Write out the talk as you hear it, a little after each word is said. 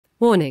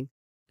Warning: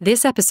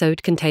 this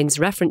episode contains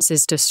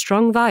references to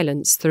strong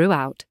violence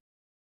throughout.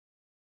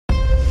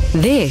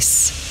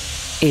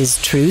 This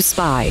is True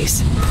Spies,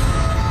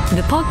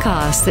 the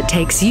podcast that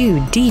takes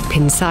you deep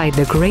inside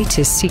the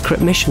greatest secret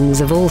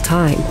missions of all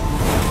time.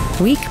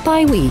 Week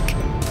by week,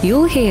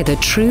 you'll hear the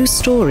true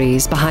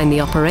stories behind the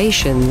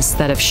operations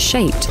that have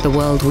shaped the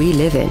world we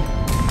live in.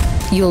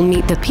 You'll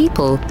meet the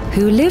people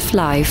who live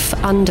life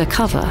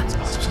undercover.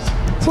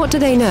 What do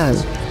they know?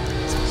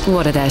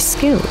 What are their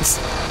skills?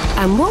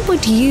 And what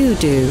would you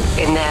do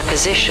in their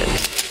position?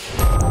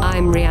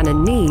 I'm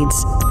Rhiannon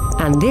Needs,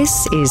 and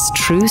this is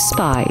True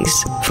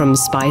Spies from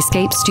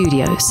Spyscape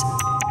Studios.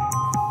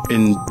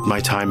 In my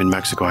time in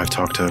Mexico, I've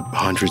talked to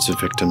hundreds of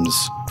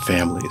victims'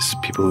 families,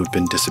 people who've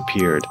been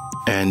disappeared.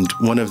 And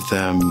one of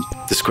them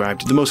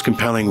described the most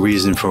compelling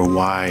reason for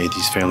why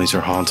these families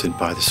are haunted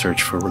by the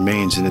search for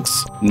remains, and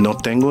it's no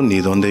tengo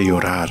ni donde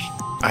llorar.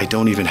 I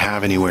don't even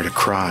have anywhere to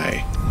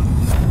cry.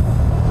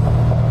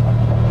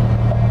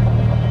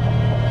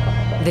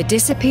 The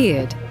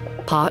Disappeared,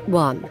 Part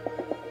 1.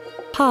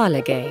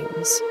 Parlour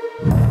Games.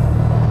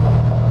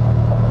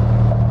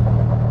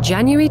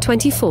 January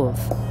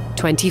 24th,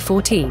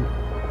 2014.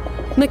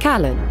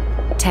 McAllen,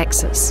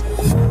 Texas.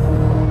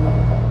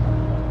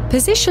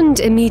 Positioned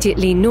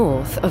immediately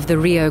north of the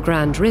Rio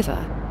Grande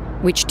River,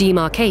 which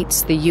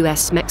demarcates the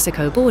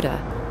US-Mexico border,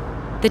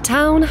 the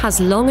town has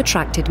long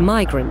attracted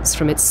migrants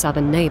from its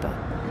southern neighbor.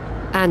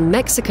 And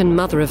Mexican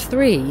mother of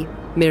three,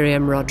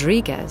 Miriam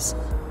Rodriguez,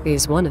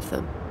 is one of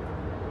them.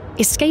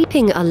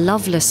 Escaping a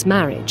loveless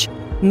marriage,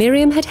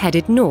 Miriam had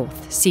headed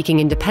north, seeking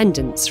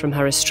independence from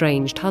her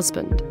estranged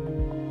husband.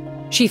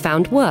 She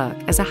found work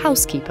as a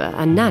housekeeper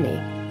and nanny,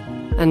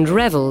 and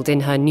reveled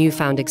in her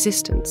newfound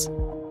existence.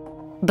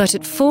 But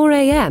at 4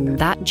 a.m.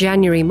 that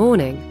January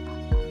morning,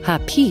 her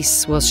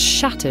peace was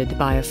shattered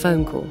by a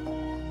phone call.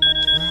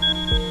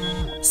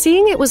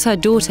 Seeing it was her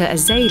daughter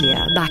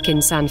Azalea back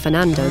in San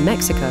Fernando,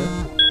 Mexico,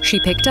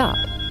 she picked up.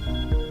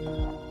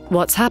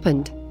 "What's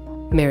happened?"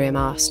 Miriam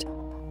asked.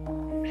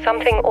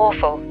 "Something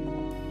awful.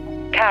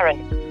 Karen.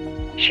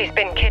 She's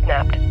been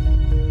kidnapped."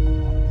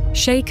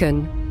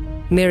 Shaken,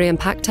 Miriam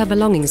packed her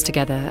belongings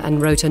together and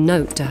wrote a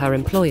note to her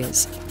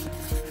employers.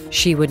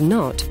 She would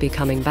not be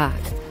coming back.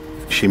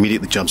 She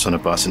immediately jumps on a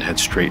bus and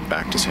heads straight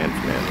back to San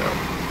Fernando.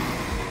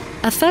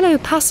 A fellow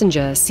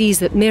passenger sees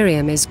that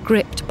Miriam is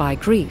gripped by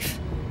grief.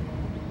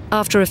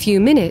 After a few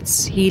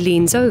minutes, he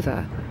leans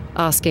over,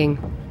 asking,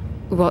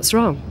 "What's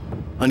wrong?"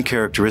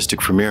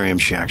 Uncharacteristic for Miriam,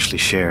 she actually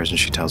shares, and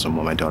she tells him,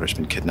 "Well, my daughter's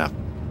been kidnapped."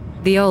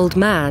 The old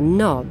man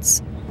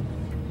nods.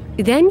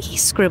 Then he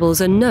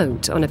scribbles a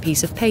note on a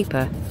piece of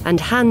paper and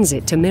hands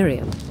it to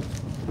Miriam.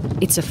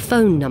 It's a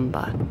phone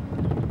number,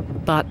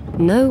 but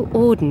no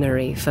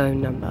ordinary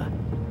phone number.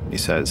 He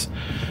says,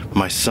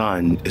 "My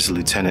son is a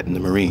lieutenant in the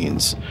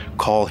Marines.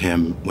 Call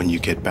him when you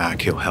get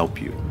back. He'll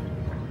help you."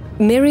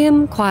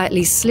 Miriam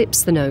quietly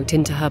slips the note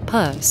into her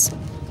purse,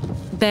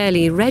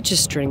 barely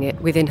registering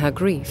it within her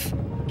grief.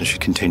 And she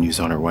continues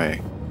on her way.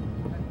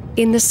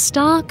 In the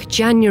stark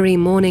January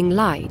morning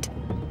light,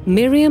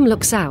 Miriam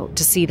looks out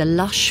to see the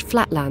lush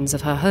flatlands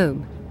of her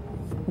home,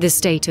 the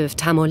state of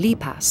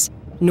Tamaulipas,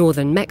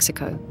 northern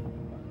Mexico.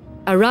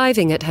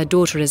 Arriving at her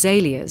daughter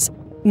Azalea's,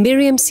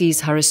 Miriam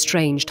sees her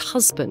estranged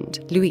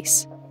husband,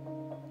 Luis.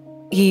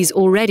 He's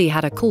already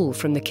had a call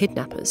from the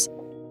kidnappers.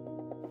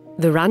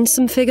 The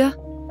ransom figure?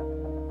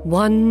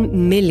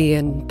 1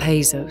 million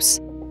pesos,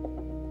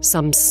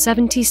 some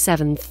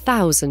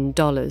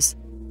 $77,000.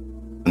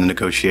 And the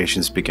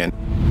negotiations begin.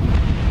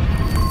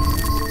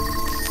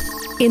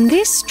 In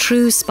this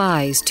True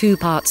Spies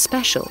two-part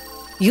special,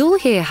 you'll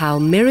hear how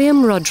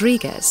Miriam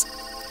Rodriguez,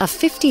 a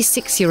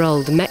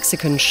 56-year-old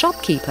Mexican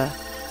shopkeeper,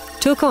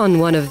 took on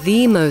one of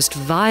the most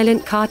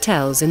violent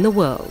cartels in the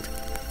world,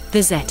 the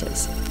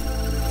Zetas.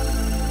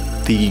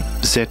 The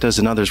Zetas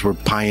and others were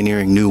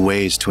pioneering new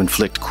ways to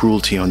inflict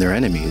cruelty on their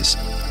enemies.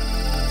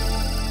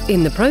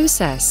 In the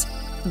process,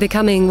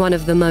 becoming one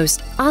of the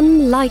most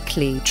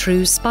unlikely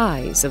true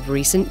spies of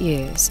recent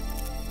years.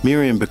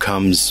 Miriam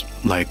becomes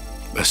like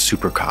a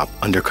super cop,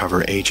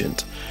 undercover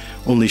agent,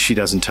 only she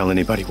doesn't tell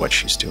anybody what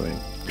she's doing.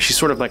 She's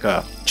sort of like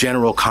a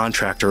general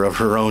contractor of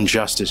her own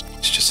justice.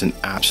 It's just an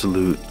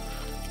absolute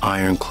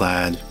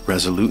ironclad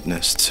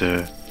resoluteness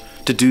to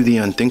do the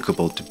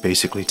unthinkable, to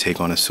basically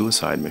take on a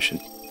suicide mission.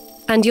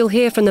 And you'll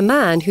hear from the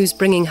man who's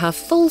bringing her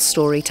full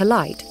story to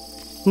light,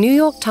 New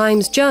York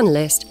Times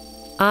journalist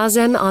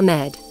Azam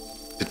Ahmed.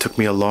 It took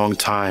me a long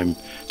time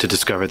to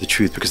discover the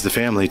truth because the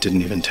family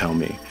didn't even tell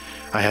me.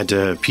 I had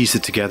to piece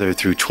it together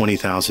through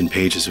 20,000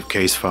 pages of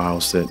case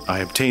files that I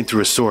obtained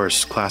through a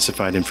source,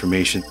 classified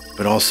information,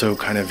 but also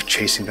kind of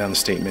chasing down the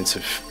statements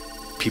of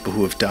people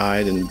who have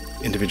died and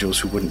individuals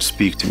who wouldn't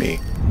speak to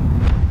me.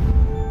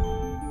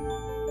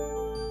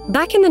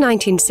 Back in the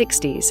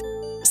 1960s,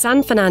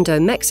 San Fernando,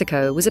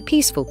 Mexico was a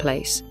peaceful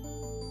place.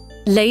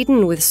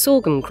 Laden with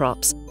sorghum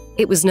crops,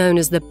 it was known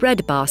as the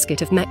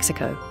breadbasket of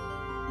Mexico.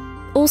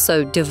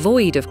 Also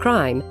devoid of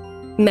crime,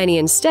 many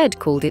instead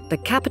called it the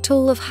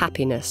capital of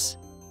happiness.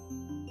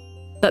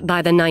 But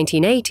by the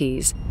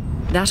 1980s,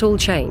 that all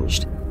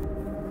changed.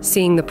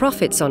 Seeing the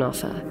profits on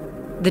offer,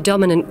 the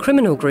dominant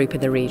criminal group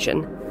in the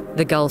region,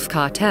 the Gulf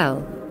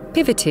Cartel,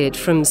 pivoted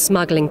from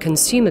smuggling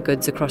consumer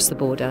goods across the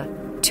border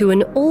to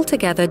an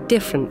altogether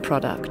different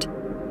product,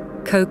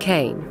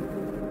 cocaine.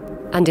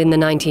 And in the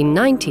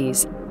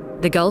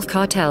 1990s, the Gulf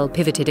Cartel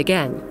pivoted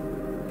again.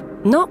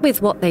 Not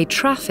with what they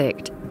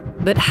trafficked,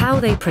 but how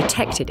they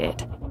protected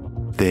it.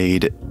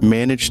 They'd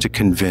managed to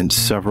convince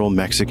several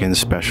Mexican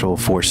special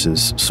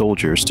forces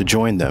soldiers to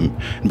join them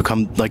and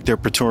become like their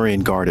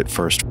Praetorian Guard at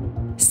first.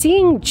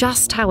 Seeing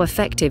just how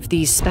effective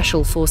these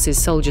special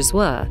forces soldiers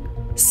were,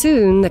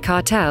 soon the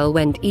cartel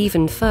went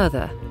even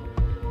further.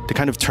 To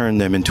kind of turn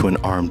them into an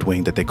armed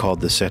wing that they called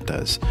the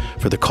Zetas,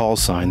 for the call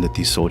sign that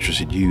these soldiers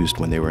had used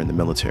when they were in the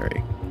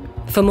military.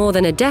 For more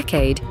than a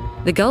decade,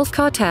 the Gulf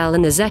Cartel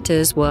and the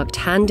Zetas worked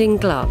hand in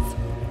glove.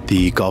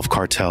 The Gulf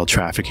Cartel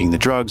trafficking the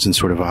drugs and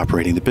sort of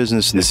operating the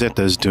business, and the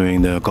Zetas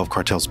doing the Gulf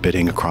Cartel's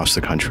bidding across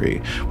the country,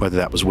 whether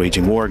that was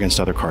waging war against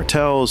other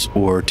cartels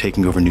or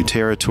taking over new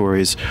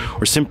territories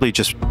or simply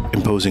just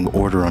imposing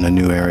order on a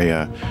new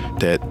area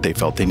that they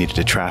felt they needed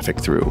to traffic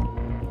through.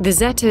 The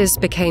Zetas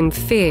became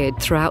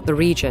feared throughout the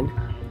region.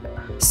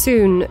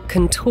 Soon,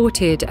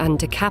 contorted and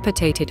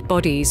decapitated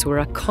bodies were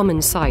a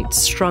common sight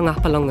strung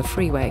up along the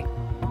freeway,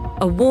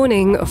 a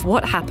warning of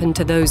what happened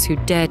to those who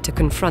dared to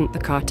confront the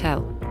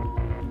cartel.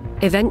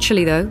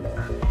 Eventually, though,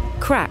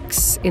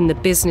 cracks in the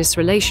business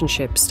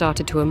relationship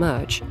started to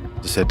emerge.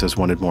 The Zetas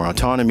wanted more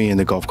autonomy, and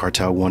the Gulf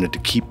Cartel wanted to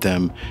keep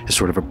them as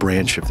sort of a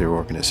branch of their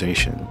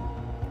organization.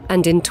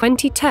 And in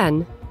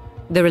 2010,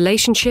 the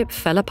relationship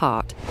fell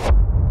apart.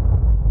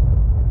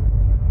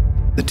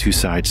 The two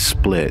sides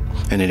split,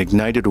 and it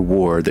ignited a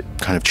war that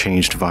kind of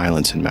changed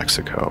violence in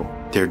Mexico.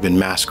 There had been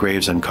mass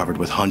graves uncovered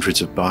with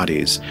hundreds of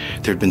bodies.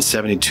 There had been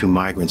 72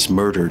 migrants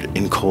murdered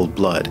in cold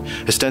blood,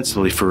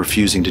 ostensibly for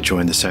refusing to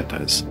join the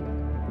Zetas.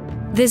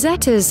 The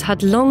Zetas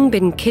had long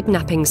been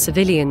kidnapping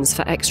civilians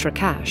for extra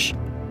cash.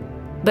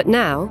 But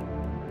now,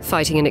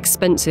 fighting an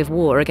expensive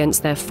war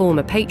against their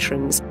former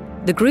patrons,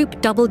 the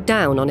group doubled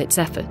down on its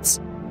efforts.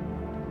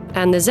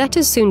 And the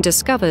Zetas soon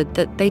discovered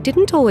that they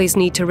didn't always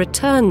need to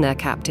return their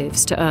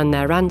captives to earn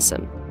their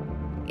ransom.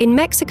 In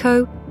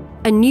Mexico,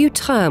 a new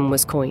term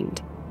was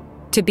coined: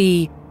 to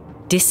be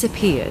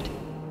disappeared.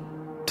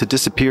 To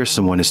disappear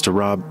someone is to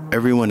rob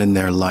everyone in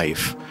their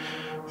life,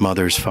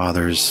 mothers,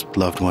 fathers,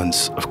 loved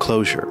ones, of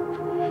closure.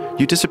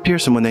 You disappear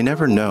someone they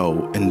never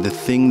know, and the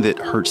thing that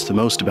hurts the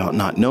most about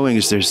not knowing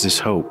is there's this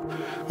hope.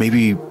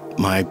 Maybe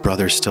my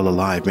brother's still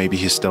alive, maybe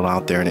he's still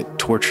out there, and it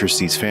tortures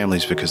these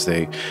families because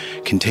they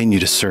continue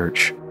to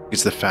search.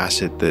 It's the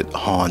facet that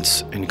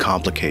haunts and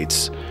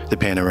complicates the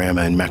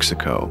panorama in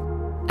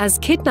Mexico. As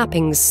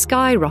kidnappings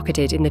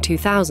skyrocketed in the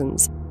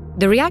 2000s,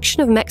 the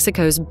reaction of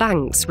Mexico's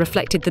banks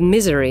reflected the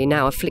misery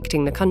now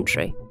afflicting the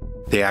country.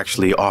 They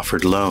actually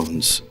offered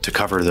loans to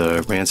cover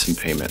the ransom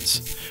payments,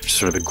 which is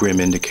sort of a grim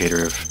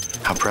indicator of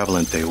how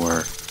prevalent they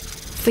were.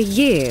 For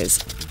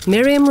years,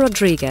 Miriam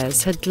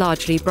Rodriguez had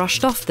largely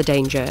brushed off the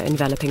danger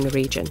enveloping the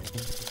region.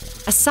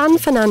 A San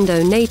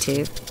Fernando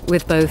native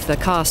with both a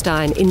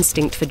cast-iron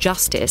instinct for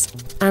justice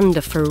and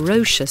a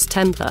ferocious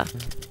temper,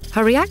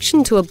 her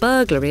reaction to a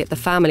burglary at the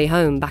family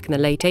home back in the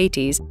late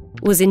 80s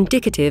was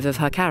indicative of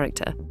her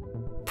character.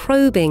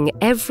 Probing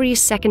every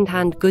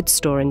second-hand goods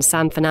store in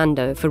San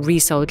Fernando for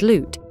resold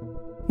loot,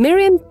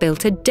 Miriam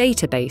built a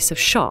database of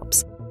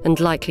shops and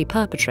likely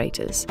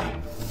perpetrators.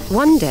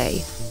 One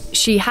day,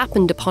 she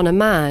happened upon a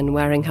man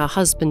wearing her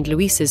husband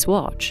Luis's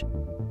watch.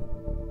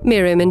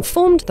 Miriam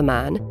informed the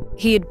man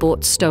he had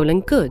bought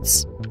stolen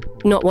goods.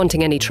 Not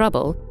wanting any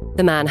trouble,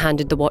 the man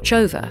handed the watch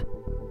over,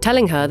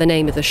 telling her the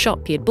name of the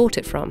shop he had bought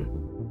it from.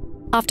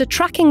 After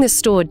tracking the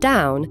store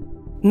down,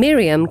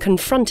 Miriam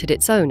confronted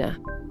its owner.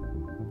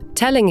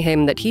 Telling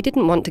him that he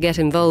didn't want to get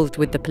involved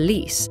with the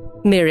police,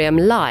 Miriam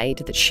lied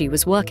that she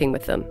was working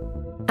with them,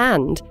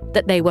 and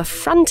that they were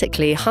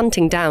frantically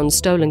hunting down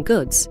stolen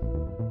goods.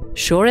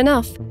 Sure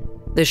enough,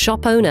 the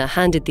shop owner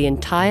handed the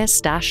entire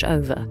stash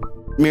over.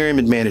 Miriam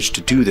had managed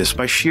to do this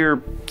by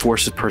sheer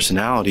force of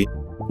personality.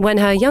 When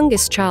her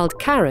youngest child,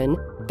 Karen,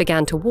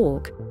 began to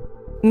walk,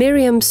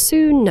 Miriam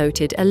soon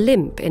noted a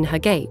limp in her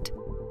gait.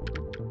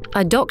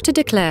 A doctor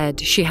declared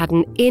she had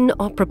an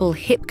inoperable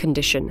hip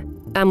condition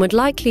and would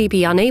likely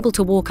be unable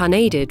to walk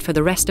unaided for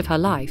the rest of her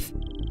life.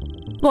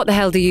 "What the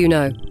hell do you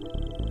know?"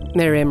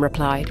 Miriam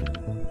replied.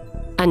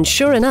 And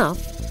sure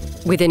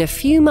enough, within a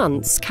few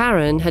months,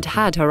 Karen had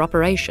had her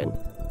operation.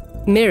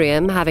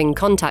 Miriam having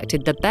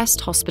contacted the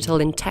best hospital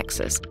in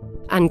Texas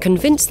and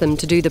convinced them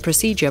to do the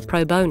procedure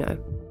pro bono.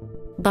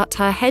 But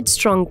her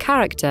headstrong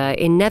character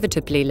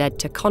inevitably led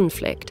to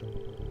conflict,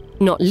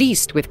 not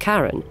least with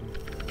Karen,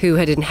 who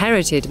had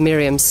inherited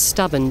Miriam's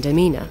stubborn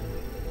demeanor.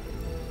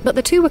 But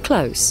the two were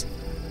close.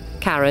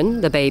 Karen,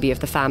 the baby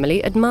of the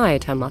family,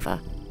 admired her mother.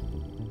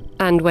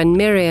 And when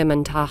Miriam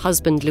and her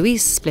husband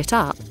Luis split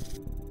up,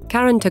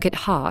 Karen took it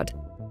hard.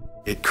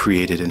 It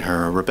created in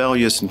her a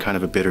rebellious and kind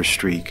of a bitter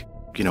streak.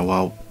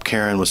 While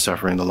Karen was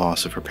suffering the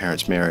loss of her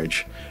parents'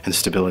 marriage and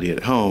stability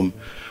at home,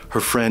 Her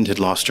friend had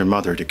lost her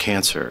mother to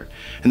cancer,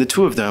 and the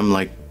two of them,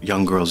 like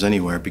young girls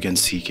anywhere, began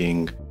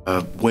seeking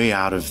a way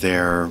out of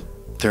their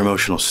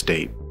emotional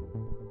state.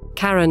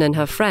 Karen and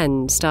her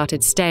friend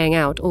started staying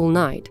out all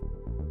night,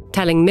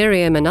 telling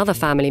Miriam and other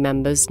family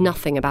members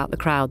nothing about the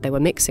crowd they were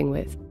mixing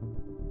with.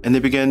 And they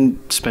began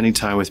spending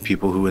time with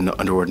people who,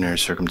 under ordinary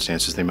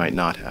circumstances, they might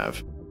not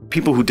have.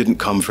 People who didn't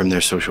come from their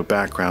social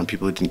background,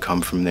 people who didn't come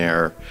from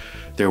their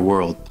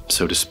world,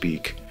 so to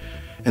speak.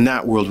 And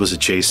that world was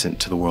adjacent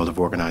to the world of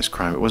organized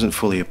crime. It wasn't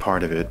fully a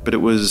part of it, but it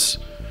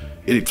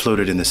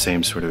floated in the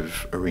same sort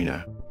of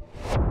arena.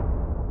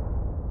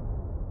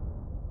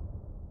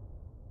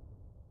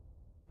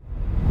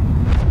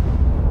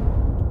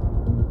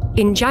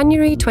 In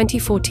January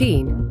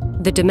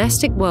 2014, the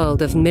domestic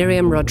world of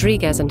Miriam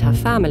Rodriguez and her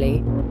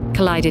family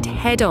collided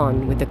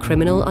head-on with the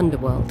criminal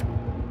underworld.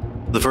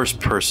 The first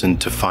person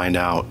to find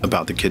out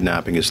about the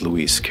kidnapping is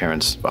Luis,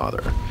 Karen's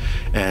father.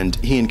 And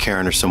he and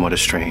Karen are somewhat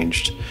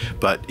estranged,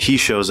 but he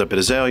shows up at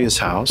Azalea's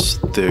house,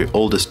 the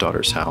oldest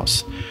daughter's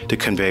house, to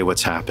convey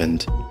what's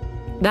happened.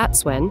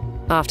 That's when,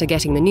 after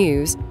getting the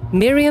news,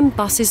 Miriam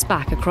buses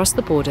back across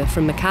the border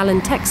from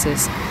McAllen,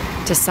 Texas,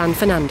 to San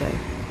Fernando,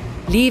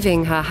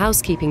 leaving her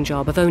housekeeping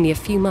job of only a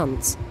few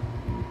months.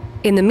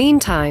 In the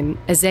meantime,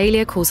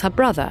 Azalea calls her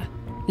brother,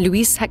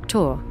 Luis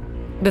Hector,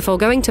 before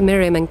going to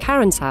Miriam and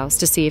Karen's house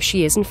to see if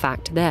she is in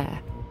fact there.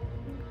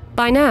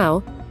 By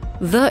now,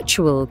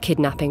 virtual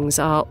kidnappings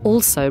are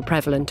also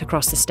prevalent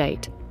across the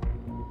state.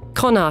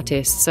 Con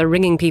artists are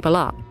ringing people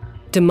up,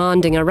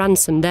 demanding a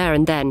ransom there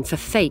and then for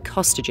fake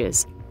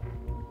hostages.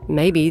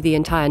 Maybe the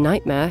entire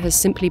nightmare has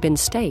simply been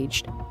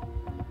staged.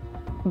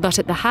 But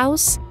at the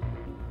house,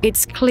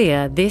 it's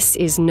clear this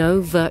is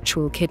no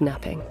virtual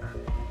kidnapping.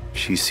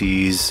 She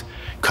sees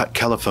cut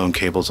telephone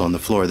cables on the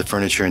floor, the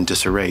furniture in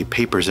disarray,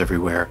 papers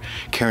everywhere.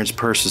 Karen's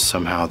purse is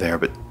somehow there,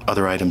 but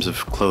other items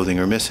of clothing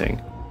are missing.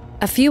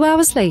 A few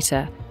hours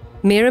later,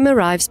 Miriam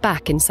arrives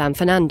back in San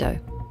Fernando,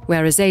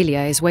 where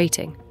Azalea is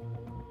waiting.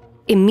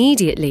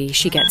 Immediately,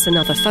 she gets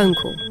another phone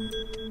call.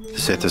 The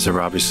Zetas are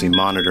obviously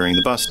monitoring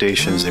the bus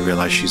stations. They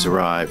realize she's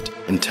arrived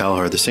and tell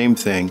her the same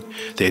thing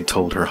they had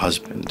told her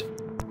husband.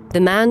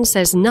 The man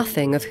says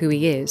nothing of who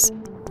he is,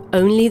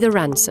 only the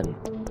ransom.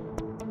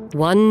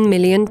 1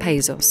 million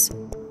pesos.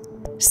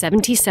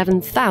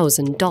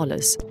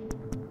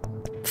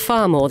 $77,000.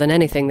 Far more than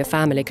anything the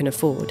family can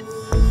afford.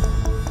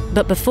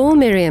 But before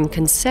Miriam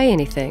can say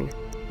anything,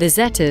 the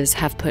Zetas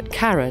have put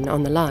Karen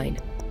on the line.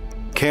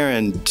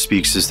 Karen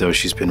speaks as though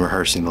she's been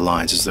rehearsing the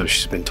lines, as though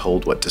she's been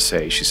told what to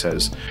say. She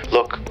says,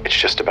 "Look, it's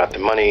just about the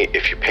money.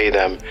 If you pay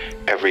them,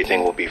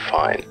 everything will be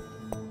fine."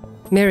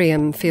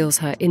 Miriam feels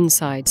her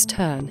insides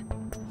turn.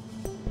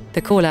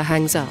 The caller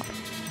hangs up.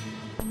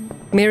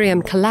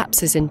 Miriam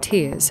collapses in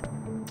tears.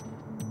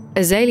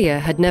 Azalea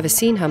had never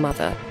seen her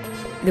mother,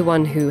 the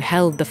one who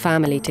held the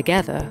family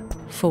together,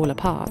 fall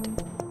apart.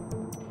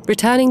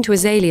 Returning to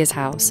Azalea's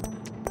house,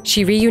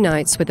 she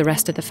reunites with the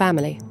rest of the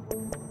family.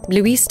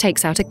 Luis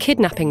takes out a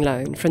kidnapping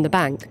loan from the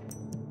bank,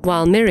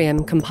 while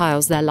Miriam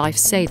compiles their life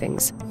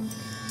savings.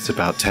 It's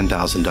about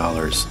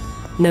 $10,000.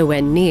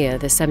 Nowhere near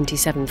the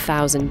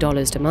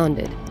 $77,000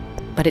 demanded,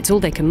 but it's all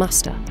they can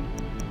muster.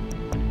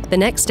 The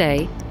next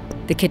day,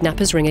 the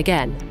kidnappers ring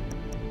again.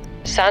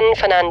 San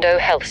Fernando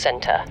Health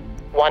Center,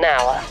 1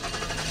 hour.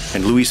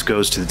 And Luis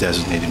goes to the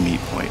designated meet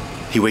point.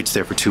 He waits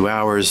there for 2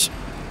 hours.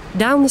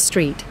 Down the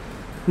street,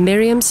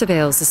 Miriam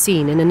surveils the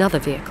scene in another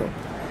vehicle,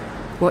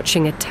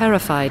 watching a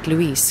terrified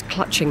Luis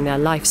clutching their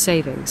life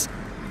savings.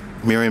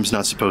 Miriam's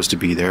not supposed to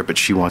be there, but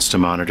she wants to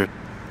monitor.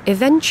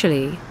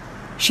 Eventually,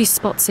 she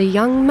spots a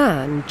young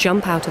man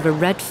jump out of a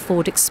red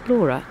Ford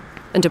Explorer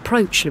and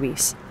approach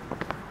Luis.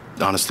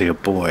 Honestly, a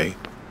boy.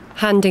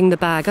 Handing the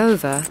bag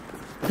over,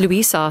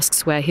 Luis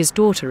asks where his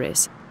daughter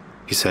is.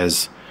 He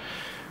says,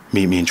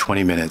 "Meet me in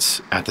 20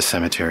 minutes at the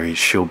cemetery.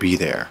 She'll be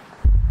there."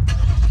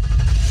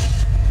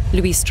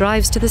 Luis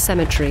drives to the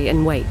cemetery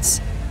and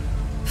waits.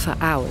 For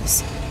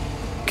hours.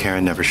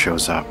 Karen never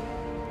shows up.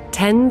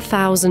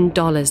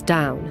 $10,000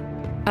 down,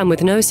 and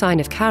with no sign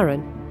of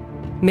Karen,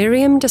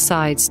 Miriam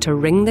decides to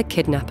ring the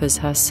kidnappers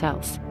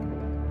herself.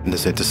 And the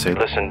Zetas say,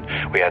 "Listen,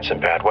 we had some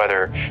bad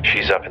weather.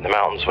 She's up in the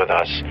mountains with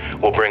us.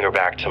 We'll bring her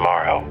back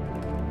tomorrow."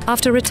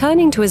 After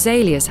returning to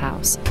Azalea's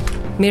house,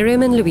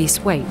 Miriam and Luis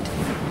wait.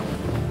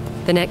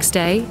 The next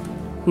day,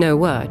 no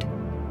word,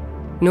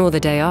 nor the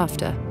day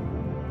after.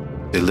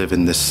 They live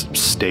in this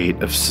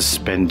state of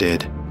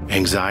suspended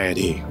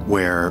anxiety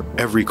where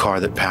every car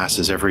that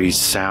passes, every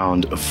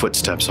sound of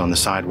footsteps on the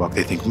sidewalk,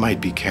 they think might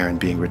be Karen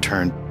being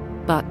returned.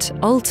 But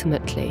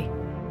ultimately,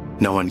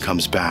 no one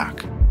comes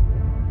back.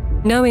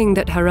 Knowing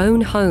that her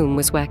own home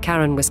was where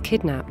Karen was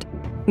kidnapped,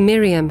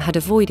 Miriam had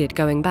avoided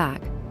going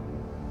back.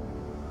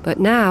 But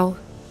now,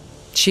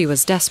 she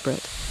was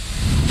desperate.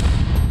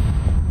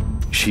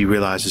 She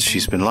realizes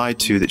she's been lied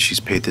to, that she's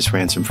paid this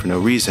ransom for no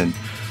reason,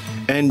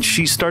 and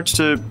she starts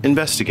to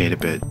investigate a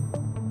bit.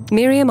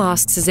 Miriam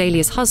asks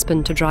Azalea's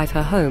husband to drive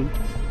her home,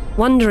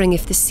 wondering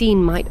if the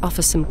scene might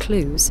offer some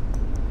clues.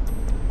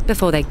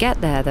 Before they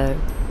get there, though,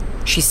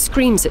 she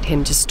screams at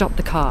him to stop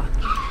the car.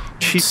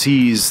 She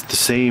sees the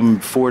same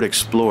Ford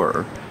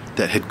Explorer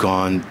that had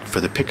gone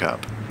for the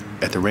pickup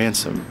at the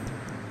ransom.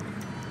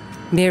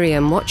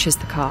 Miriam watches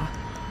the car.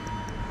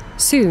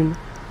 Soon,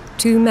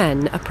 two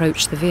men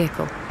approach the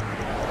vehicle.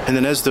 And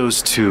then as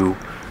those two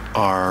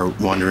are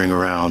wandering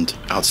around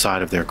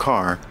outside of their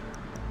car,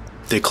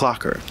 they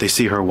clock her. They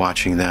see her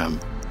watching them.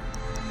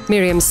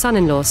 Miriam's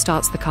son-in-law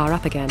starts the car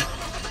up again,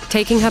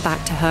 taking her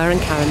back to her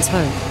and Karen's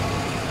home.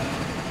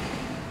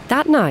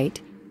 That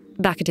night,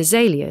 back at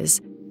Azalea's,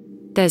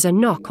 there's a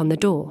knock on the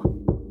door.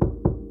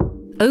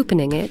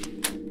 Opening it,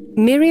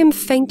 Miriam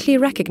faintly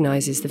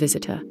recognizes the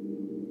visitor,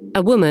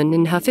 a woman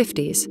in her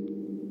 50s.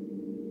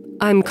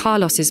 "I'm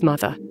Carlos's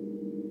mother,"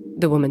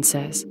 the woman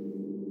says.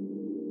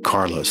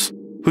 Carlos,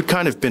 who'd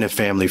kind of been a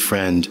family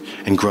friend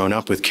and grown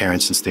up with Karen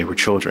since they were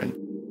children.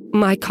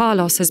 "My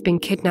Carlos has been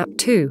kidnapped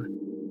too,"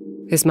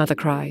 his mother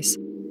cries.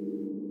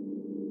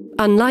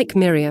 Unlike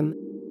Miriam,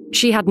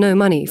 she had no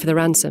money for the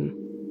ransom.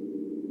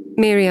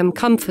 Miriam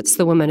comforts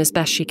the woman as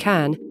best she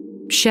can,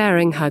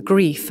 sharing her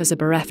grief as a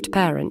bereft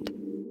parent.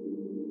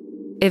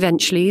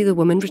 Eventually, the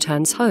woman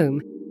returns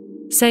home,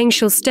 saying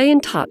she'll stay in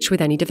touch with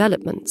any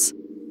developments.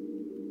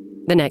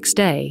 The next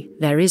day,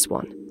 there is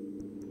one,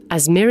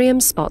 as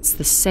Miriam spots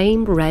the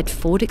same red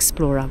Ford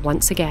Explorer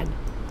once again.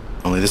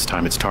 Only this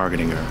time it's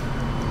targeting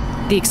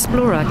her. The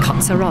Explorer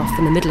cuts her off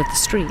in the middle of the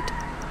street.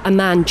 A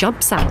man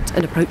jumps out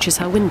and approaches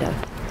her window.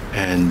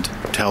 And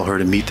tell her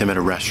to meet them at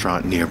a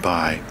restaurant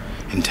nearby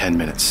in 10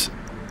 minutes.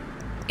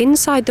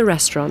 Inside the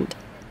restaurant,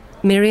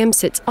 Miriam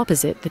sits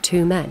opposite the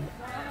two men.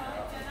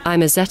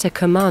 "I'm a Zeta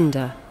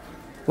commander,"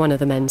 one of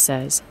the men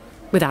says,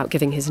 without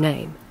giving his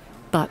name.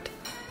 But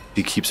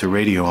he keeps a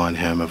radio on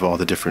him of all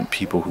the different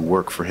people who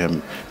work for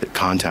him that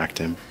contact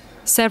him.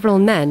 Several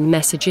men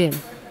message in.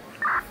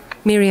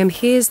 Miriam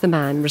hears the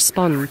man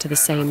respond to the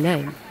same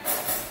name.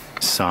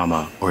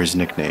 Sama, or his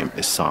nickname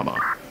is Sama.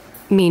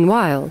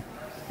 Meanwhile,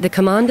 the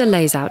commander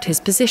lays out his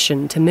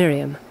position to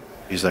Miriam.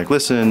 He's like,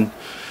 "Listen,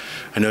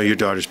 I know your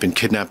daughter's been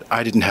kidnapped.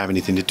 I didn't have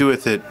anything to do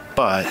with it,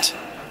 but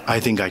I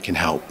think I can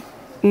help."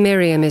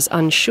 Miriam is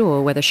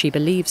unsure whether she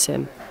believes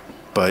him.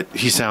 But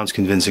he sounds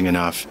convincing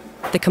enough.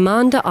 The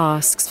commander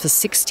asks for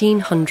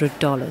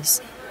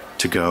 $1,600.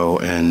 To go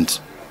and,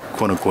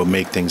 quote-unquote,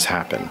 make things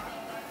happen.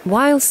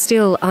 While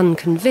still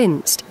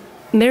unconvinced,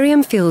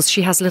 Miriam feels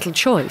she has little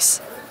choice.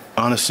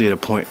 Honestly, at a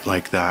point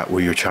like that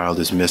where your child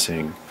is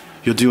missing,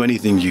 you'll do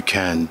anything you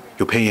can.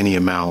 You'll pay any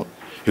amount.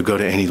 You'll go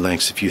to any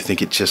lengths if you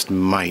think it just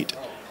might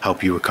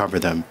help you recover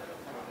them.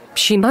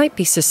 She might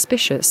be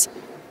suspicious,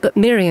 but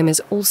Miriam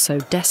is also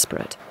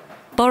desperate.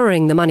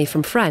 Borrowing the money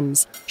from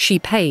friends, she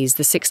pays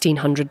the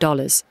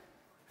 $1,600.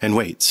 And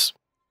waits.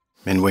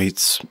 And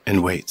waits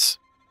and waits.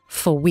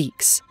 For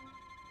weeks.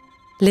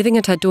 Living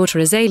at her daughter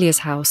Azalea's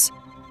house,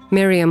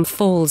 Miriam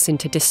falls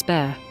into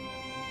despair.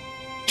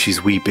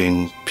 She's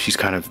weeping. She's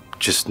kind of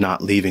just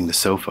not leaving the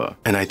sofa.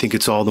 And I think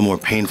it's all the more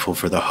painful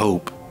for the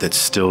hope that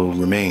still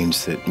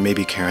remains that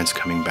maybe Karen's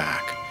coming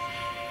back.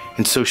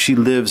 And so she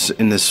lives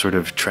in this sort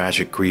of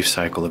tragic grief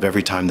cycle of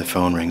every time the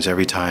phone rings,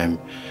 every time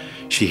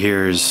she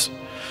hears,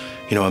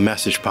 a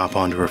message pop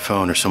onto her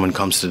phone or someone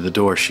comes to the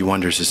door, she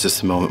wonders, is this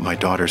the moment my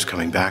daughter's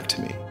coming back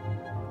to me?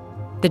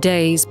 The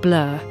days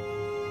blur.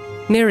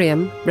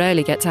 Miriam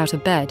rarely gets out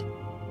of bed,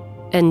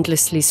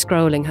 endlessly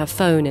scrolling her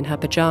phone in her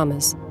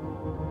pajamas.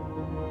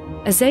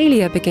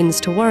 Azalea begins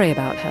to worry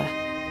about her,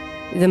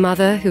 the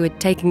mother who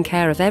had taken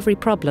care of every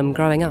problem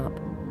growing up.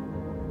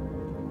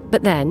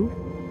 But then,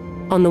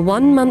 on the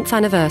 1-month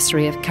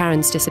anniversary of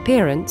Karen's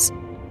disappearance,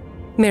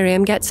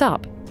 Miriam gets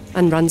up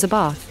and runs a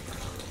bath.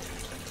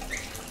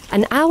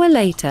 An hour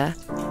later,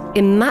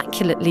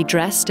 immaculately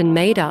dressed and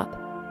made up,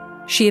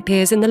 she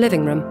appears in the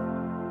living room.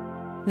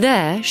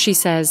 There, she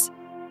says,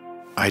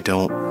 "I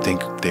don't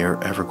think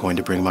they're ever going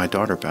to bring my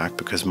daughter back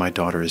because my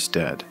daughter is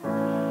dead.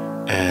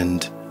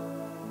 And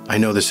I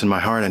know this in my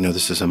heart. I know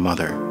this as a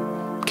mother.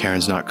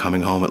 Karen's not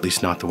coming home, at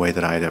least not the way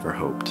that I had ever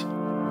hoped."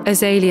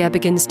 Azalea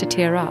begins to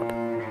tear up.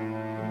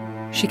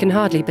 She can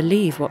hardly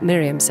believe what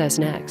Miriam says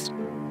next.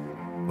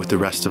 "With the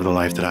rest of the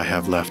life that I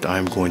have left,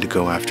 I'm going to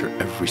go after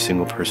every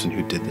single person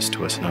who did this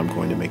to us, and I'm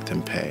going to make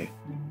them pay."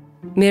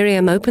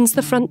 Miriam opens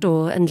the front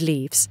door and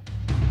leaves.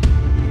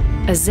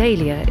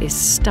 Azalea is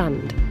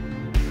stunned.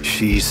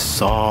 She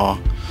saw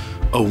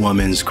a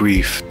woman's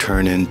grief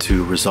turn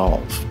into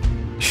resolve.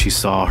 She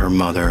saw her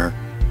mother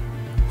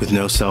with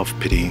no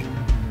self-pity,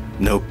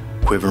 no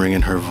quivering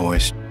in her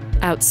voice.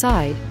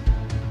 Outside,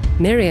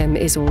 Miriam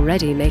is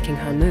already making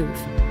her move.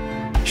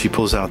 She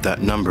pulls out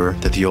that number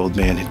that the old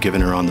man had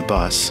given her on the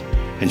bus,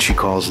 and she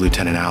calls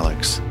Lieutenant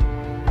Alex.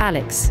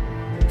 Alex,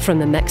 from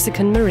the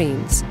Mexican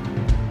Marines.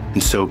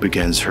 And so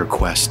begins her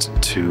quest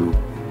to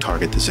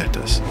target the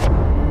Zetas.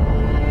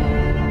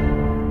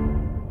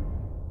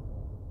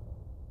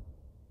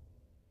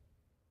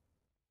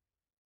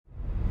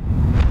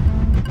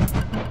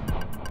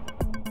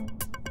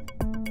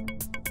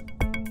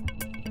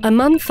 A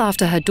month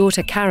after her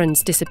daughter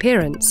Karen's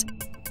disappearance,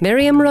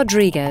 Miriam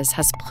Rodriguez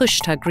has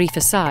pushed her grief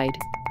aside,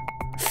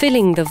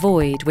 filling the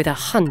void with a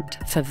hunt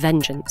for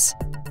vengeance.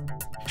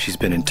 She's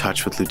been in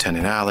touch with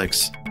Lieutenant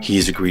Alex.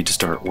 He's agreed to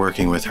start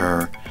working with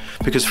her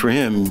because for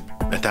him,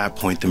 at that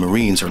point, the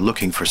Marines are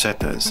looking for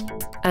Zetas.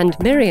 And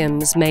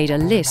Miriam's made a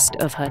list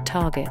of her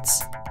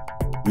targets.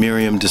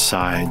 Miriam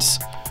decides,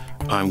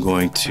 I'm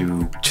going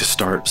to just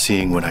start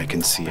seeing what I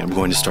can see. I'm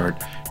going to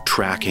start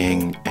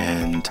tracking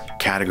and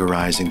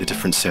categorizing the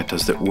different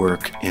Zetas that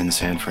work in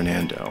San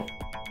Fernando.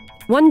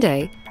 One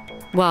day,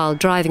 while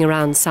driving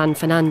around San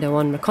Fernando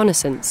on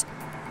reconnaissance,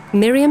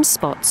 Miriam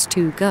spots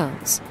two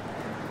girls.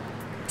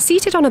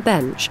 Seated on a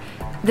bench,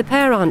 the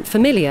pair aren't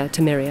familiar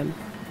to Miriam,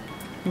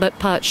 but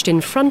perched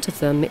in front of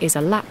them is a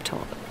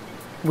laptop,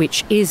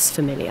 which is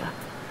familiar.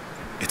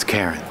 It's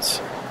Karen's.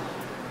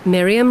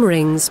 Miriam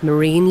rings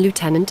Marine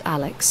Lieutenant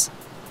Alex.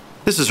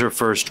 This is her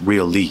first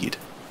real lead.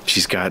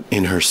 She's got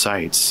in her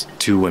sights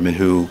two women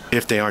who,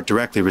 if they aren't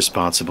directly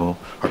responsible,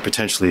 are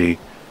potentially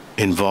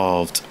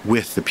involved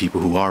with the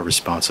people who are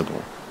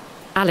responsible.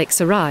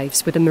 Alex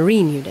arrives with a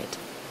Marine unit.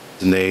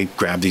 And they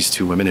grab these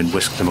two women and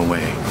whisk them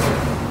away.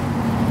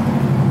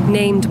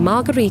 Named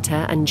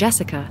Margarita and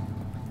Jessica,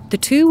 the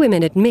two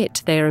women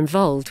admit they are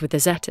involved with the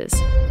Zetas.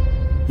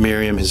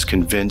 Miriam has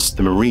convinced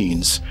the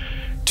Marines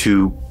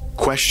to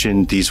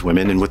question these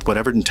women and with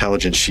whatever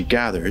intelligence she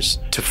gathers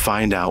to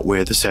find out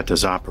where the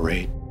Zetas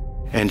operate.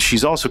 And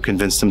she's also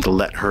convinced them to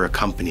let her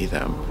accompany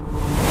them.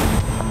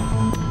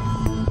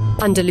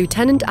 Under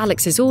Lieutenant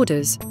Alex's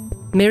orders,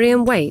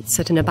 Miriam waits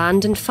at an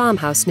abandoned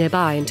farmhouse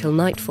nearby until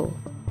nightfall.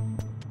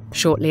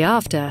 Shortly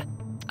after,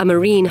 a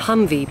Marine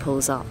Humvee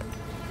pulls up.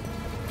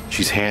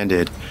 She's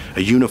handed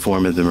a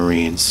uniform of the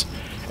Marines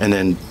and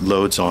then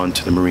loads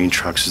onto the Marine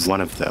trucks as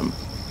one of them.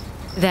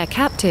 Their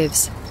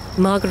captives,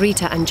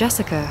 Margarita and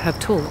Jessica,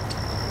 have talked.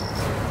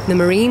 The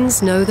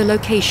Marines know the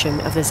location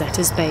of the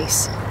Zetas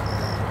base.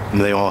 And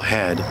they all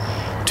head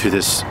to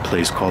this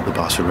place called the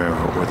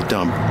Basurero, or the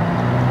dump.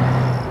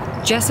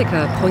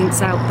 Jessica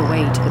points out the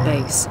way to the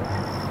base.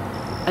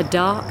 A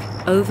dark,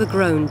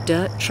 overgrown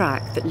dirt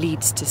track that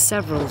leads to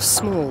several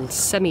small,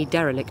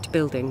 semi-derelict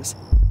buildings.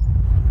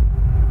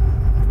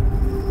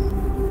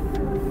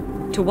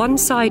 To one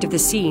side of the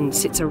scene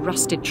sits a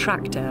rusted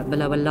tractor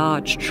below a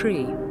large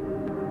tree,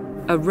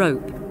 a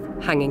rope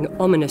hanging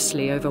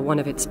ominously over one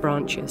of its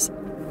branches.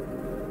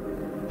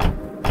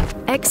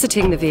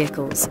 Exiting the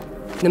vehicles,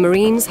 the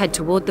Marines head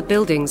toward the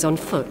buildings on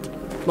foot,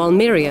 while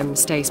Miriam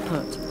stays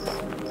put.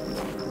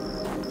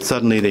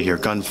 Suddenly they hear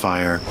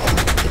gunfire.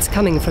 It's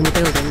coming from the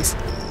buildings.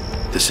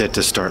 The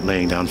Zetas start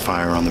laying down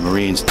fire on the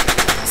Marines.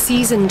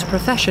 Seasoned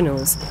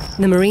professionals,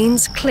 the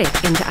Marines click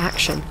into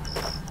action.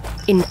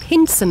 In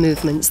pincer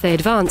movements, they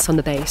advance on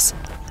the base,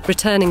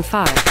 returning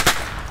fire.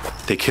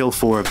 They kill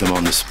 4 of them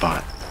on the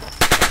spot.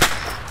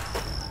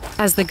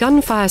 As the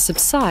gunfire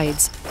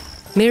subsides,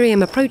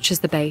 Miriam approaches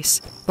the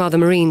base while the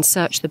Marines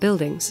search the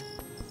buildings.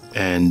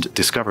 And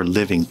discover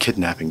living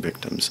kidnapping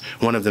victims.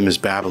 One of them is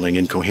babbling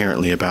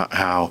incoherently about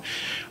how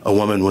a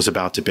woman was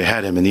about to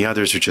behead him, and the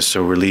others are just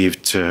so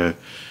relieved to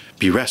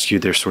be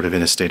rescued, they're sort of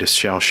in a state of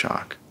shell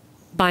shock.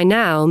 By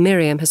now,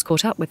 Miriam has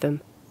caught up with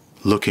them.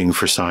 Looking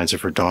for signs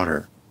of her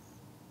daughter.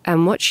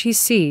 And what she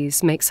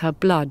sees makes her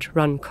blood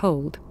run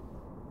cold.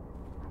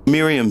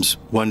 Miriam's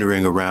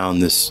wandering around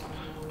this,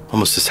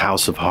 almost this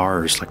house of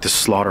horrors, like the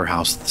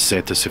slaughterhouse that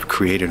the Zetas have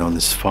created on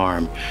this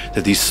farm.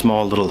 They're these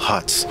small little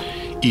huts,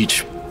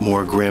 each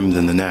more grim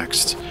than the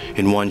next.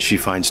 In one, she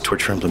finds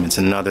torture implements.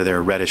 In another, there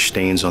are reddish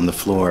stains on the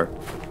floor.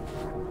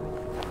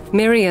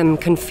 Miriam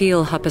can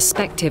feel her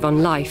perspective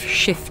on life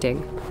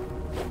shifting,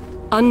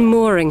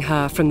 unmooring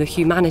her from the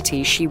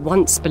humanity she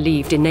once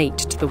believed innate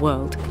to the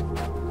world.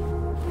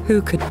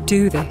 Who could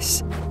do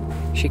this?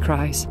 She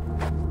cries.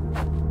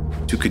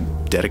 Who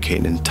could dedicate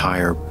an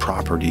entire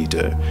property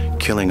to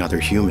killing other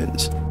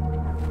humans?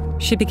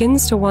 She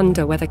begins to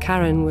wonder whether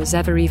Karen was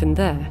ever even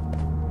there.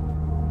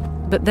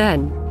 But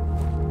then,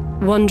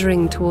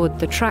 wandering toward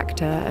the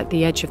tractor at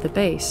the edge of the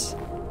base,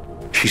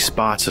 she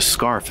spots a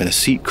scarf and a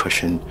seat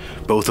cushion,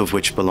 both of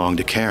which belong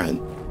to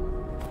Karen.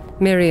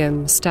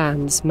 Miriam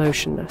stands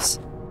motionless.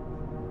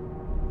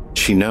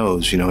 She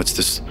knows, it's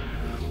this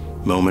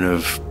moment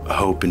of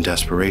hope and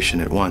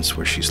desperation at once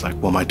where she's like,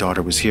 well, my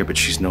daughter was here, but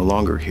she's no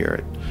longer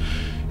here.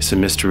 It's a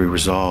mystery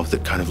resolved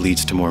that kind of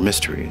leads to more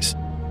mysteries.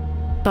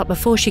 But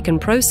before she can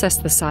process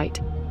the sight,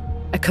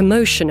 a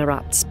commotion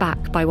erupts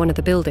back by one of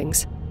the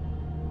buildings.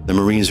 The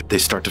Marines, they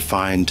start to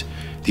find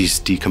these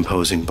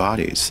decomposing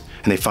bodies,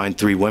 and they find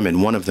 3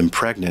 women, one of them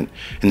pregnant,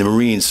 and the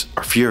Marines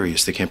are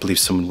furious. They can't believe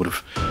someone would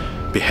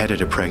have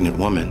beheaded a pregnant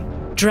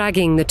woman.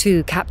 Dragging the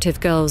 2 captive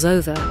girls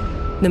over,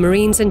 the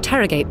Marines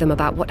interrogate them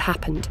about what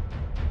happened.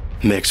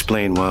 And they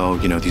explain, well,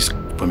 these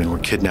women were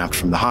kidnapped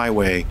from the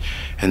highway,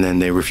 and then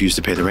they refused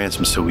to pay the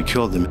ransom, so we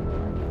killed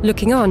them.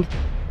 Looking on,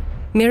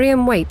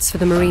 Miriam waits for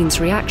the Marines'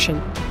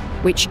 reaction,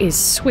 which is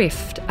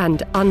swift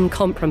and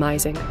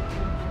uncompromising.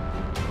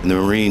 And the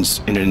Marines,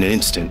 in an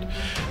instant,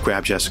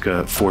 grab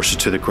Jessica, force her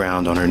to the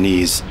ground on her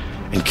knees,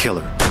 and kill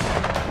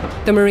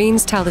her. The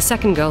Marines tell the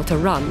second girl to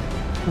run.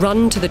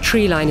 Run to the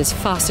tree line as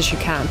fast as you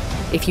can.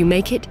 If you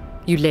make it,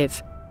 you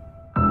live.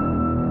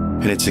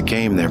 And it's a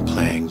game they're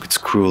playing. It's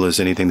cruel as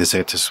anything the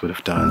Zetas would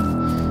have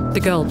done. The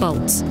girl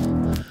bolts.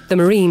 The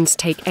Marines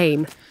take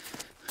aim.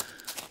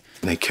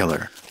 And they kill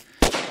her.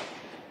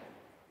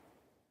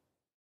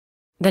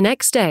 The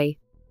next day,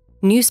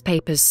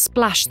 newspapers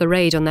splash the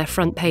raid on their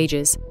front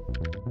pages.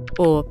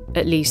 Or,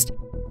 at least,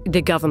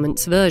 the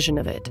government's version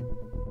of it.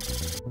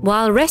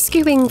 While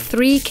rescuing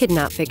 3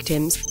 kidnap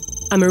victims,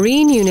 a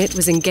Marine unit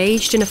was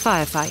engaged in a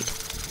firefight.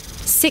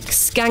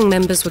 6 gang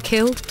members were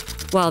killed,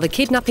 while the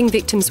kidnapping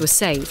victims were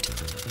saved,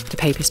 the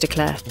papers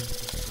declare.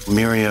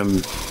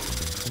 Miriam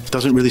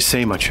doesn't really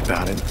say much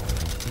about it.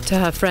 To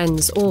her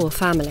friends or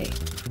family.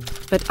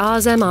 But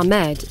Azam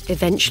Ahmed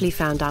eventually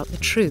found out the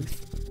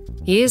truth,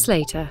 years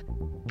later,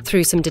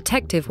 through some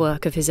detective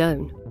work of his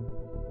own.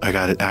 I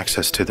got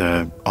access to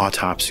the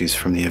autopsies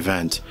from the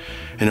event,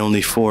 and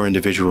only 4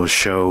 individuals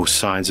show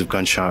signs of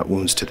gunshot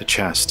wounds to the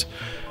chest.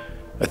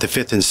 At the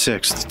 5th and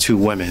 6th, 2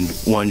 women,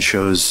 one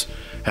shows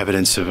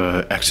evidence of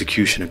an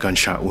execution, a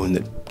gunshot wound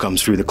that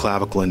comes through the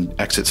clavicle and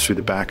exits through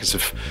the back as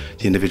if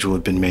the individual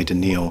had been made to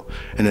kneel.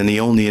 And then the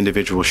only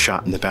individual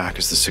shot in the back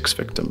is the 6th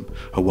victim,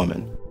 a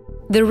woman.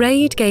 The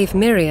raid gave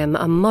Miriam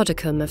a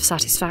modicum of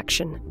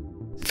satisfaction.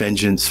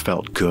 Vengeance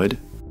felt good.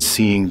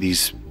 Seeing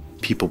these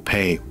people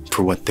pay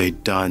for what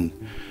they'd done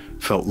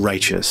felt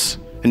righteous,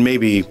 and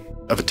maybe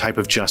of a type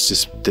of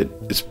justice that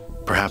is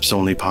perhaps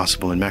only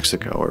possible in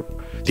Mexico, or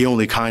the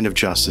only kind of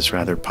justice,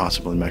 rather,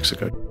 possible in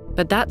Mexico.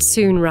 But that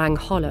soon rang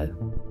hollow.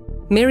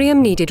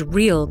 Miriam needed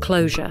real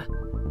closure,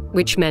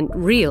 which meant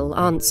real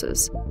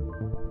answers.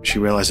 She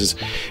realizes,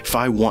 if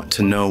I want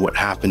to know what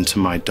happened to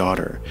my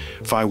daughter,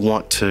 if I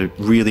want to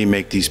really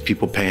make these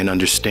people pay and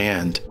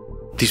understand,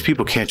 these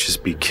people can't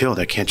just be killed.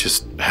 I can't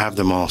just have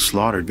them all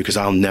slaughtered because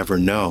I'll never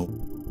know.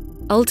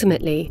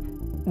 Ultimately,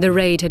 the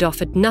raid had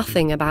offered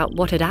nothing about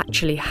what had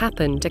actually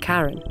happened to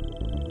Karen.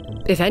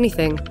 If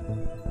anything,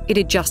 it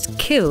had just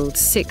killed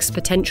 6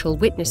 potential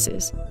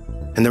witnesses.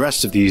 And the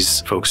rest of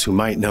these folks who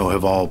might know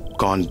have all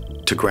gone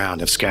to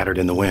ground, have scattered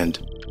in the wind.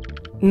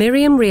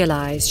 Miriam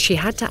realized she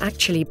had to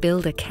actually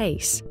build a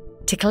case,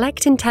 to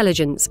collect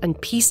intelligence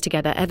and piece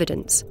together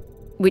evidence,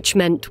 which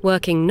meant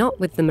working not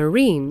with the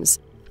Marines,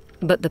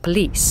 but the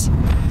police.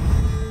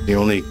 The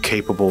only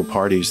capable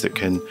parties that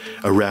can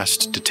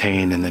arrest,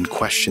 detain, and then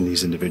question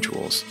these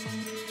individuals.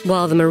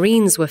 While the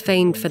Marines were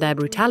famed for their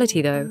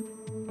brutality, though,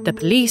 the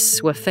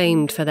police were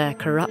famed for their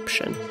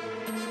corruption.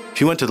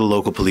 If you went to the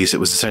local police, it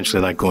was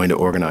essentially like going to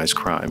organized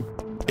crime.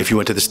 If you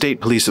went to the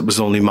state police, it was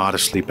only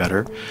modestly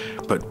better,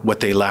 but what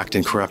they lacked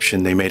in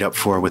corruption, they made up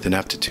for with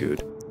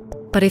ineptitude.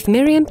 But if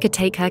Miriam could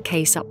take her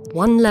case up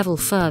one level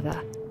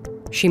further,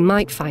 she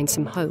might find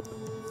some hope.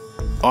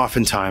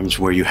 Oftentimes,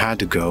 where you had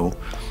to go,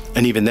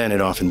 and even then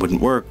it often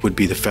wouldn't work, would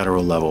be the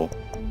federal level.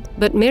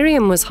 But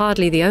Miriam was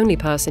hardly the only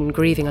person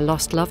grieving a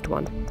lost loved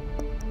one.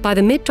 By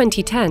the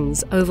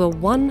mid-2010s, over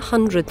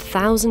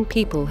 100,000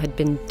 people had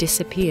been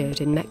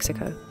disappeared in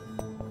Mexico.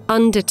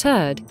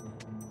 Undeterred,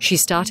 she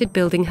started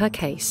building her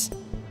case.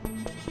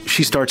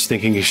 She starts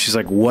thinking, she's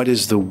like, what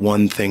is the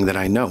one thing that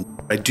I know?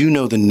 I do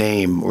know the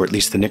name, or at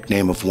least the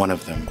nickname of one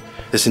of them.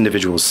 This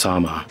individual is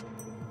Sama.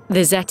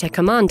 The Zeta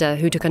commander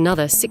who took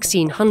another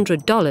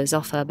 $1,600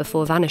 off her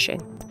before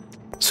vanishing.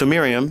 So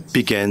Miriam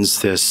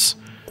begins this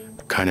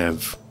kind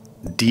of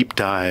deep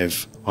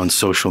dive on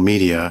social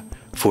media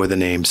for the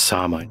name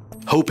Sama,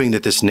 hoping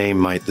that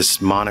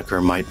this moniker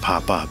might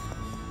pop up.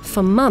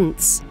 For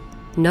months,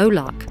 no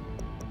luck.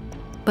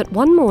 But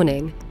one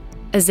morning,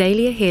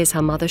 Azalea hears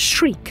her mother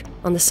shriek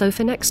on the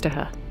sofa next to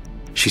her.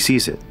 She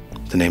sees it,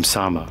 the name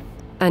Sama.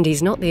 And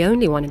he's not the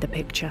only one in the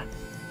picture.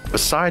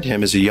 Beside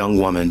him is a young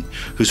woman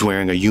who's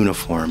wearing a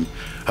uniform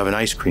of an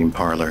ice cream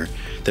parlor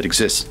that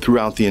exists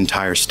throughout the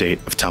entire state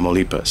of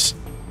Tamaulipas.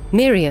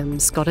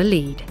 Miriam's got a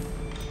lead.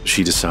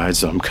 She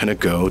decides, I'm gonna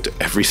go to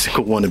every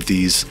single one of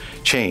these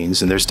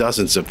chains, and there's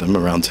dozens of them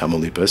around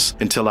Tamaulipas,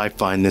 until I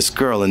find this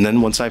girl. And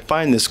then once I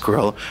find this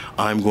girl,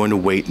 I'm going to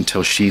wait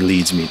until she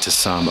leads me to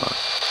Sama.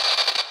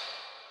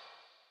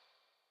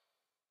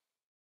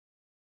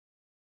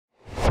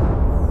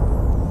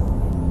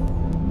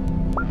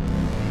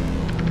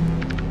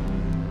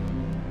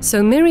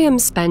 So Miriam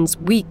spends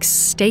weeks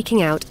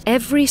staking out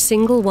every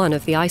single one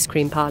of the ice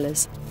cream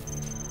parlors.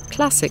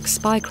 Classic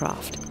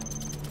spycraft,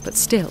 but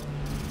still.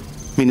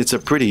 I mean, it's a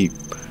pretty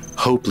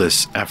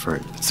hopeless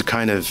effort. It's the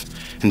kind of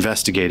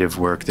investigative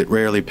work that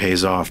rarely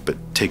pays off, but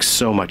takes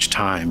so much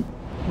time.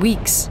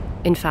 Weeks,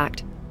 in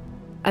fact,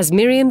 as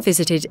Miriam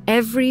visited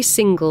every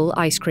single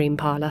ice cream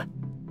parlor.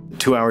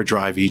 2-hour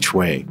drive each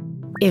way.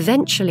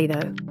 Eventually,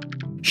 though,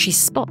 she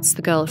spots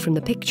the girl from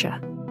the picture.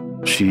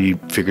 She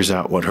figures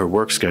out what her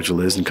work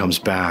schedule is and comes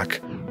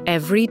back.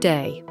 Every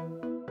day.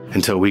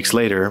 Until weeks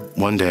later,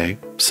 one day,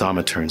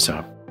 Sama turns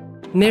up.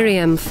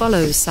 Miriam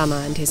follows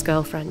Sama and his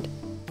girlfriend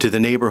to the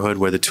neighborhood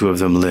where the two of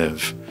them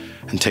live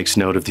and takes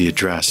note of the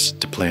address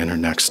to plan her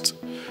next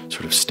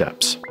sort of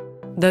steps.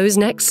 Those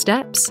next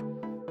steps?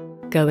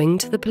 Going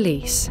to the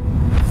police.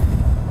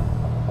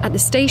 At the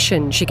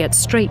station, she gets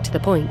straight to the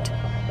point.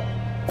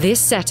 This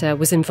setter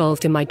was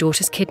involved in my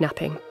daughter's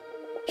kidnapping.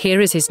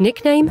 Here is his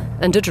nickname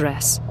and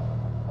address.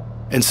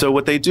 And so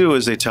what they do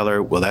is they tell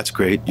her, well, that's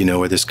great, you know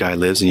where this guy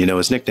lives and you know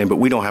his nickname, but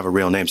we don't have a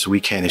real name, so we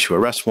can't issue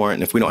an arrest warrant.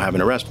 And if we don't have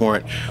an arrest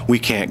warrant, we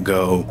can't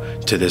go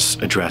to this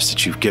address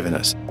that you've given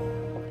us.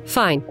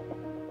 Fine,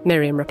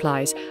 Miriam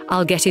replies.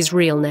 I'll get his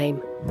real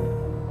name.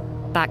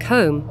 Back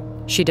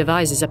home, she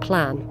devises a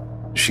plan.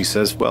 She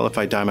says, well, if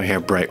I dye my hair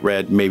bright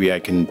red, maybe I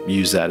can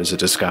use that as a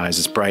disguise.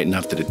 It's bright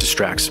enough that it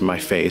distracts from my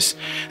face.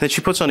 And then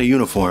she puts on a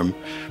uniform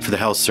for the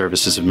health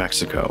services of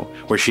Mexico,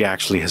 where she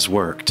actually has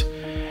worked.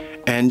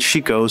 And she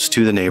goes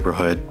to the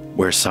neighborhood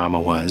where Sama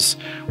was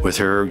with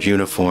her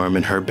uniform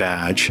and her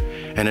badge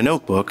and a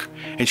notebook,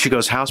 and she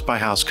goes house by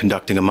house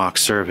conducting a mock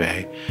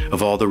survey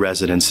of all the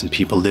residents and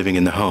people living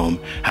in the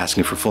home,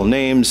 asking for full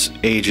names,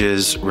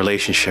 ages,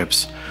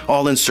 relationships,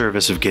 all in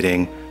service of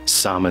getting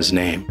Sama's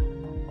name.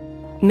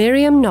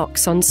 Miriam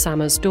knocks on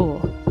Sama's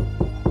door.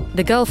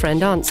 The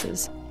girlfriend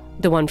answers,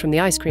 the one from the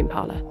ice cream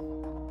parlor.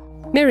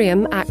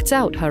 Miriam acts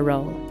out her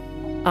role,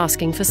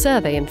 asking for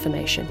survey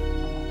information.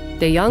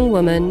 The young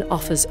woman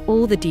offers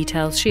all the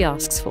details she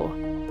asks for,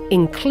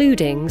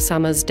 including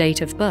Sama's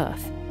date of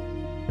birth.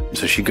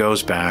 So she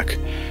goes back,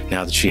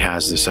 now that she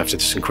has this, after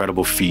this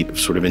incredible feat of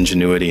sort of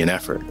ingenuity and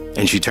effort,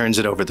 and she turns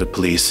it over to the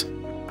police.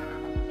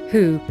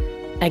 Who,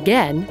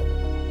 again,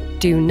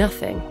 do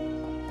nothing.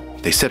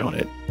 They sit on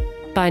it.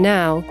 By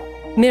now,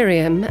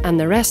 Miriam and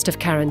the rest of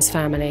Karen's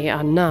family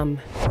are numb.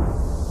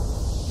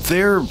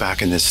 They're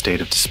back in this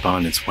state of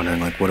despondence,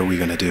 wondering, like, what are we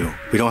gonna do?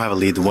 We don't have a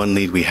lead. The one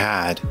lead we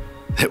had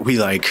that we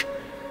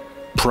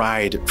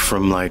pried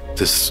from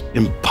this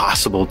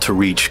impossible to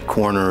reach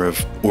corner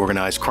of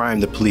organized crime,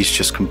 the police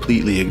just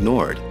completely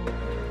ignored.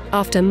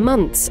 After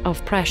months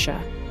of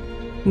pressure,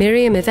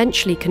 Miriam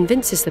eventually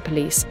convinces the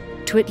police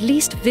to at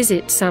least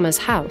visit Sama's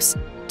house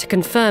to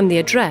confirm the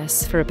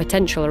address for a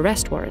potential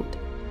arrest warrant.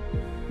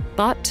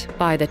 But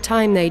by the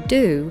time they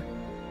do,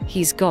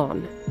 he's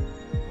gone.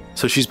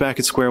 So she's back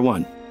at square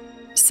one.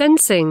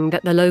 Sensing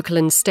that the local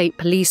and state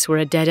police were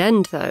a dead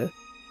end, though,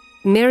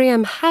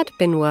 Miriam had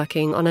been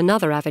working on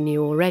another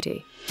avenue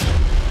already.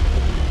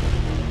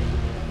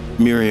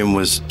 Miriam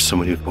was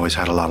someone who always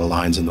had a lot of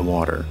lines in the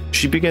water.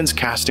 She begins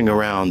casting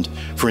around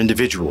for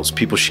individuals,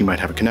 people she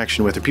might have a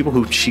connection with, or people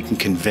who she can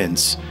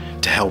convince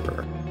to help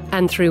her.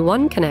 And through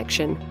one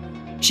connection,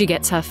 she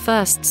gets her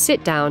first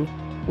sit-down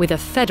with a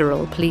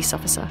federal police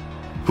officer.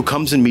 Who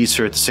comes and meets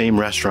her at the same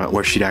restaurant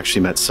where she'd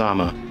actually met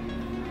Sama.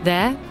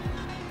 There,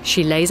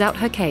 she lays out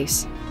her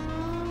case.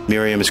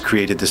 Miriam has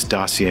created this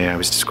dossier I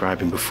was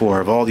describing before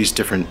of all these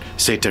different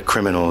Zeta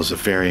criminals of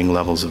varying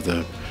levels of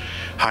the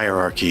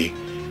hierarchy.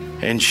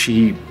 And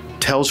she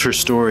tells her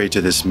story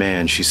to this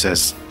man. She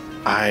says,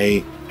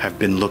 I have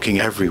been looking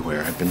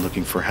everywhere. I've been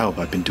looking for help.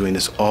 I've been doing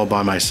this all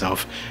by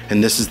myself.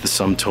 And this is the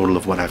sum total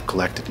of what I've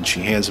collected. And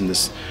she hands him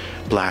this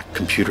black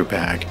computer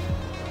bag.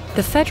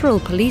 The federal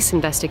police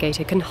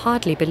investigator can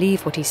hardly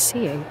believe what he's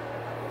seeing.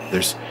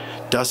 There's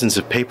dozens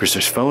of papers,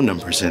 there's phone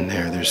numbers in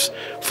there, there's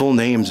full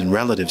names and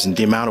relatives, and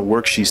the amount of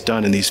work she's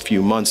done in these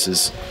few months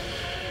is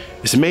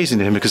amazing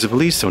to him, because the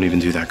police don't even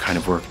do that kind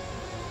of work.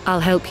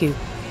 I'll help you,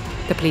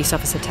 the police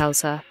officer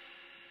tells her.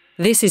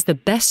 This is the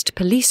best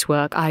police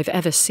work I've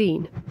ever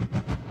seen.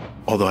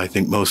 Although I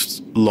think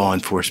most law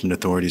enforcement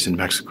authorities in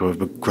Mexico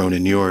have grown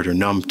inured or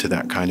numb to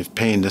that kind of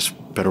pain, this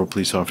federal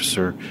police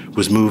officer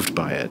was moved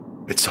by it.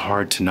 It's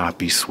hard to not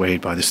be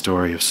swayed by the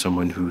story of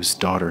someone whose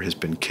daughter has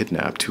been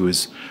kidnapped, who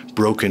is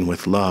broken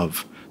with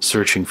love,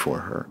 searching for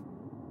her.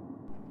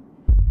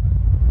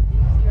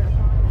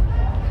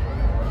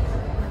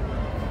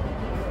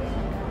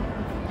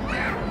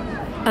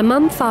 A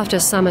month after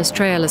Sama's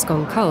trail has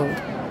gone cold,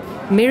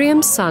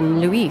 Miriam's son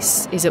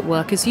Luis is at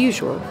work as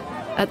usual,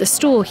 at the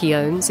store he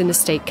owns in the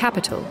state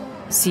capital,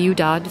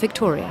 Ciudad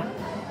Victoria.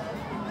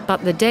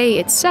 But the day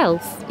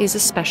itself is a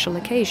special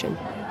occasion.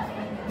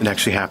 It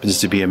actually happens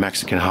to be a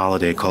Mexican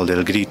holiday called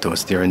El Grito.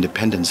 It's their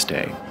Independence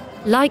Day.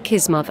 Like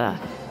his mother,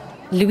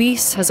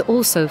 Luis has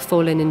also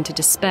fallen into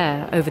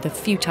despair over the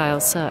futile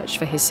search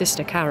for his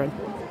sister Karen.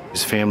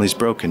 His family's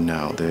broken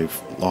now.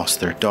 They've lost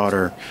their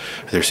daughter.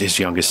 There's his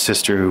youngest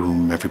sister,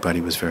 whom everybody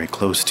was very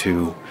close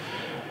to.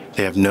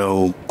 They have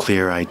no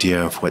clear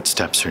idea of what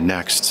steps are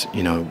next.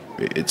 You know,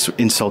 it's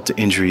insult to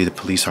injury. The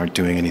police aren't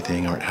doing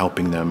anything, aren't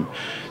helping them.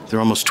 They're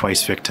almost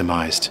twice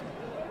victimized.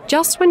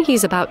 Just when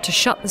he's about to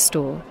shut the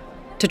store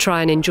to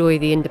try and enjoy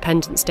the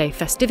Independence Day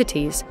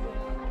festivities,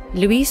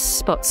 Luis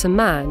spots a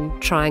man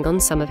trying on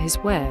some of his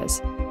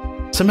wares.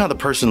 Somehow the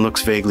person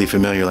looks vaguely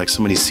familiar, like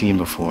someone he's seen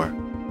before.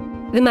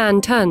 The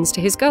man turns to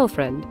his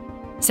girlfriend,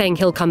 saying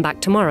he'll come back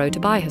tomorrow to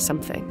buy her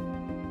something.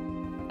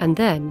 And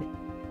then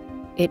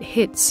it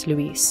hits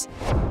Luis.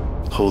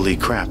 Holy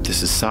crap,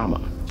 this is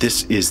Sama.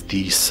 This is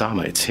the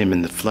Sama. It's him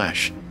in the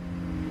flesh.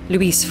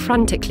 Luis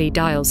frantically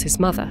dials his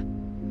mother.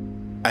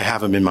 I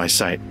have him in my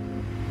sight.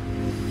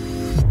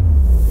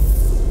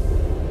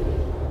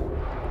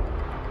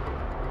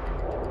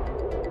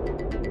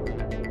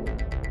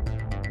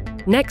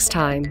 Next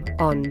time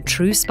on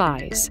True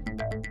Spies,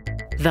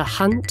 the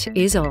hunt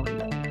is on.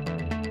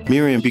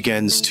 Miriam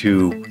begins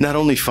to not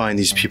only find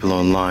these people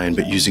online,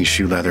 but using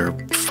shoe leather,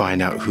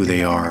 find out who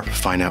they are,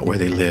 find out where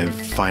they live,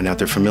 find out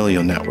their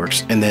familial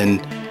networks, and then,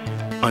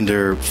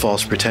 under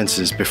false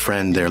pretenses,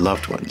 befriend their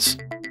loved ones.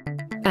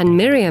 And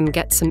Miriam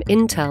gets some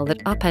intel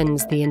that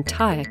upends the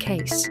entire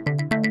case.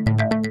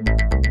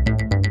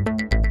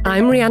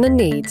 I'm Rhiannon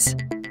Needs.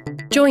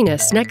 Join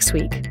us next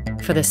week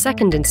for the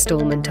second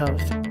installment of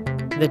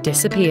The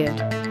Disappeared.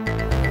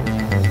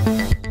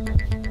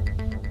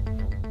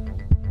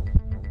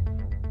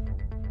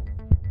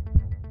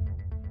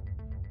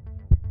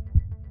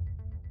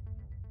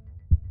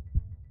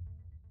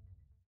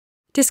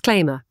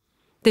 Disclaimer.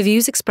 The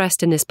views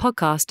expressed in this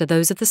podcast are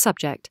those of the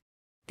subject.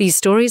 These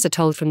stories are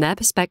told from their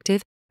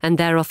perspective, and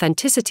their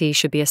authenticity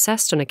should be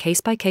assessed on a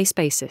case-by-case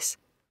basis.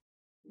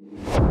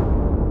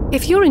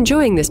 If you're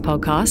enjoying this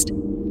podcast,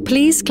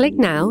 please click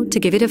now to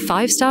give it a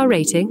 5-star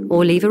rating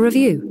or leave a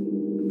review.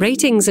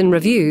 Ratings and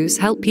reviews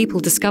help people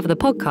discover the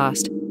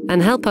podcast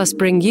and help us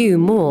bring you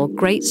more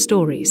great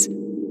stories.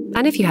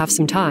 And if you have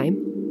some time,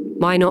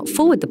 why not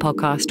forward the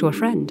podcast to a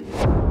friend?